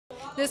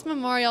This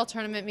Memorial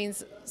tournament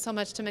means so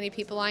much to many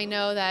people. I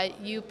know that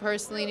you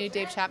personally knew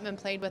Dave Chapman,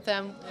 played with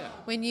him. Yeah.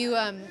 When you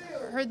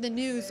heard the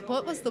news,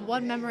 what was the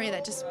one memory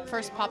that just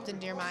first popped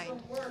into your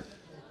mind?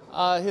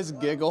 His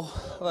giggle,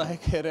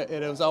 like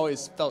it was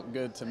always felt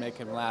good to make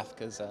him laugh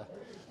because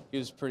he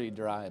was pretty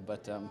dry,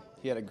 but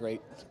he had a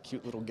great,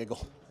 cute little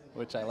giggle,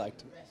 which I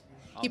liked.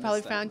 He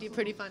probably found you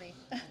pretty funny.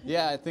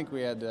 Yeah, I think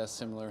we had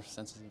similar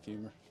senses of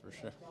humor for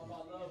sure.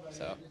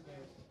 So.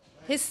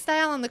 His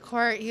style on the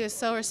court, he was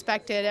so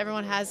respected.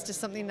 Everyone has just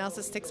something else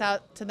that sticks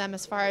out to them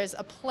as far as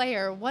a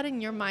player. What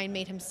in your mind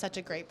made him such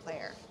a great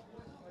player?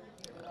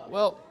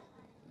 Well,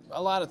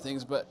 a lot of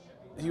things, but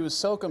he was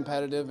so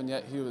competitive and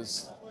yet he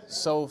was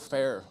so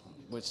fair,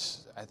 which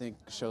I think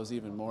shows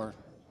even more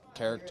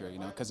character, you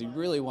know, because he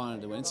really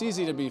wanted to win. It's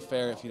easy to be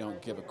fair if you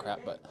don't give a crap,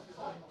 but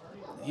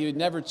he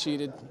never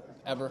cheated,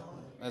 ever,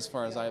 as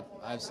far as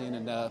I've seen.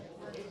 And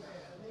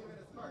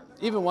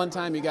even one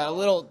time he got a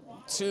little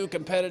too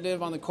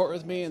competitive on the court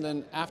with me, and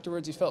then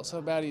afterwards he felt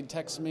so bad he'd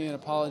text me and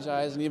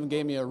apologize and even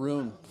gave me a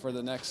room for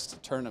the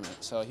next tournament.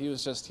 So he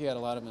had a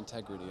lot of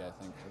integrity, I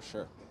think, for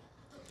sure.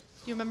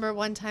 Do you remember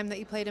one time that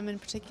you played him in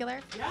particular?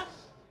 Yeah.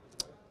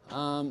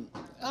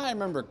 I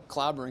remember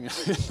clobbering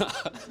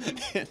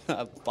him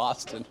in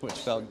Boston, which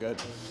felt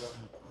good.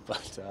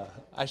 But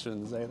I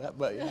shouldn't say that,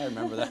 but yeah, I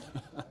remember that.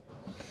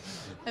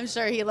 I'm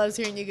sure he loves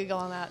hearing you giggle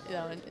on that, you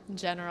know, in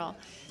general.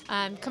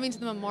 Coming to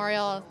the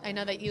Memorial, I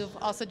know that you've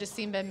also just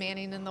seen Ben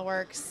Manning in the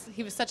works.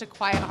 He was such a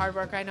quiet, hard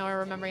worker. I know we're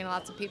remembering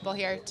lots of people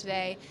here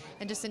today.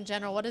 And just in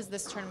general, what does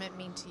this tournament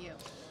mean to you?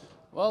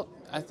 Well,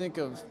 I think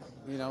of,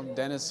 you know,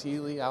 Dennis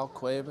Healy, Al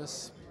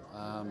Cuevas,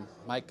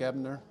 Mike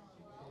Ebner,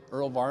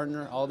 Earl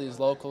Varner, all these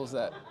locals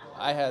that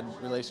I had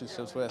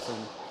relationships with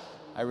and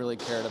I really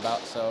cared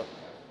about. So,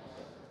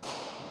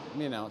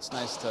 you know, it's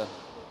nice to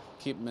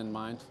keep them in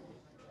mind.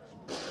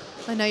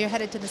 I know you're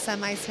headed to the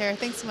semis here.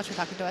 Thanks so much for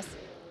talking to us.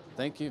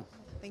 Thank you.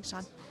 Thanks,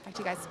 Sean. Back to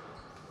you guys.